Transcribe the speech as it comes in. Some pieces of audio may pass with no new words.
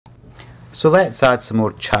So let's add some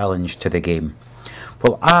more challenge to the game.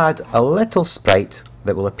 We'll add a little sprite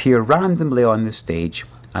that will appear randomly on the stage,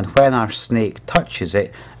 and when our snake touches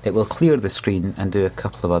it, it will clear the screen and do a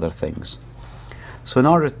couple of other things. So in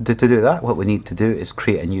order to do that, what we need to do is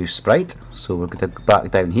create a new sprite. So we're going to go back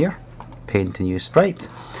down here, paint a new sprite,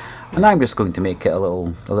 and I'm just going to make it a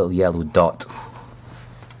little yellow dot.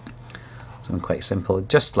 Something quite simple,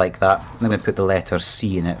 just like that. And I'm going to put the letter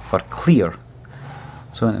C in it for clear.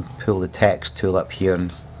 So I'm going to pull the text tool up here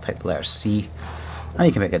and type the letter C. And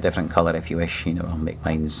you can make a different colour if you wish. You know, I'll make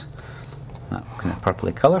mine's that kind of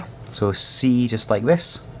purpley colour. So C, just like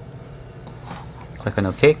this. Click on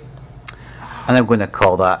OK. And I'm going to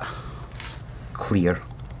call that clear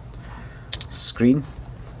screen.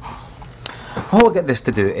 What we'll get this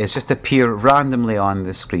to do is just appear randomly on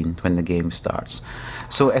the screen when the game starts.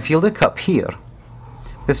 So if you look up here,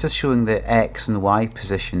 this is showing the X and Y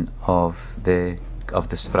position of the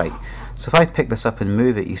sprite. So if I pick this up and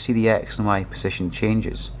move it, you see the X and Y position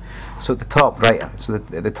changes. So at the top right,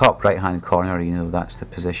 at the top right hand corner, you know, that's the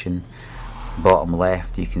position. Bottom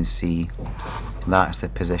left, you can see that's the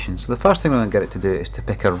position. So the first thing we're going to get it to do is to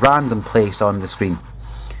pick a random place on the screen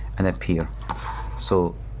and appear.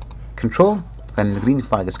 So Control, when the green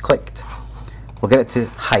flag is clicked, we'll get it to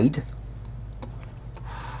hide,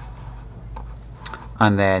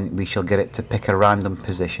 and then we shall get it to pick a random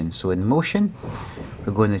position. So in motion,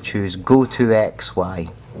 we're going to choose go to X, Y,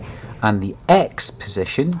 and the X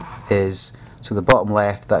position is, so the bottom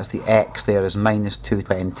left, that's the X there is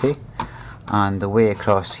 -220, and the way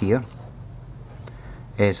across here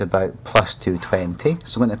is about +220.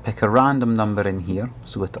 So we're going to pick a random number in here.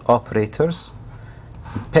 So with the operators,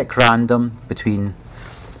 pick random between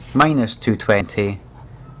 -220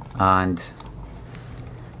 and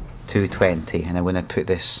 220, and I'm going to put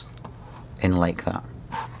this in like that.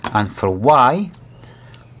 And for Y,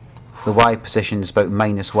 the Y position is about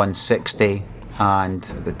 -160, and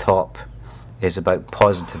at the top is about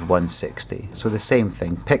 +160. So the same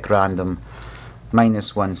thing, pick random,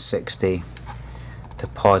 -160 to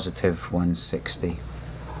 +160,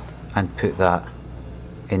 and put that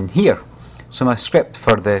in here. So my script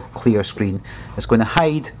for the clear screen is going to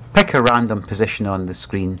hide, pick a random position on the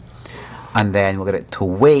screen, and then we'll get it to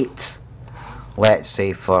wait, let's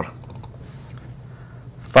say for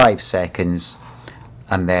 5 seconds,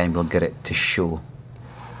 and then we'll get it to show.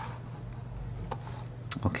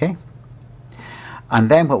 Okay? And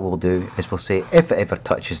then what we'll do is we'll say if it ever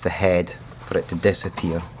touches the head, for it to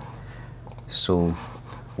disappear. So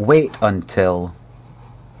wait until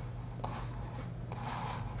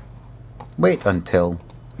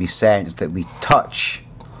we sense that we touch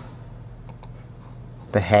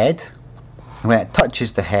the head. And when it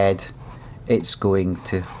touches the head, it's going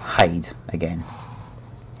to hide again.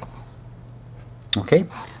 Okay,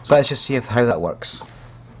 so let's just see how that works.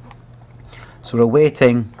 So we're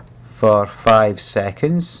waiting for 5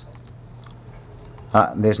 seconds.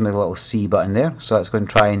 There's my little C button there. So let's go and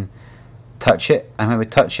try and touch it. And when we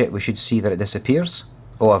touch it, we should see that it disappears.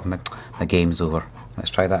 Oh, my game's over. Let's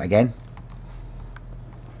try that again.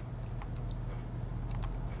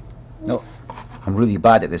 No, I'm really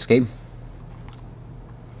bad at this game.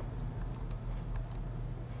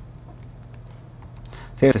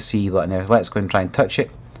 There's the C button there. Let's go and try and touch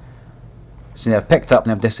it. So now I've picked up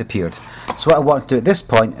and I've disappeared. So what I want to do at this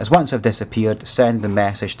point is, once I've disappeared, send the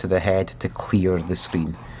message to the head to clear the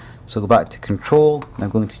screen. So go back to Control, and I'm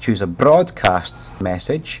going to choose a broadcast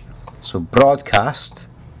message. So broadcast,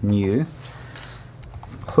 new,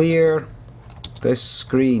 clear the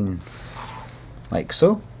screen, like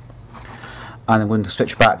so. And I'm going to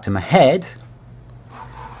switch back to my head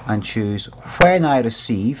and choose when I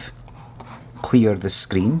receive clear the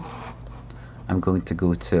screen. I'm going to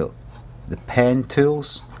go to the pen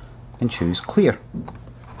tools and choose clear.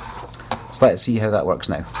 So let's see how that works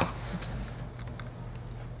now.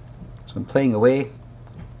 So I'm playing away.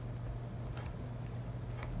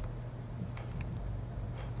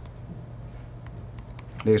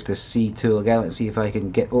 There's the C tool again. Let's see if I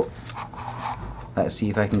can get let's see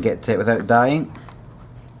if I can get to it without dying.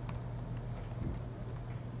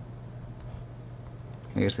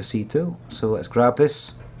 Here's the C tool. So let's grab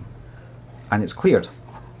this, and it's cleared.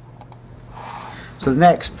 So the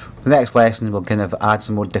next lesson will kind of add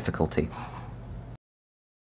some more difficulty.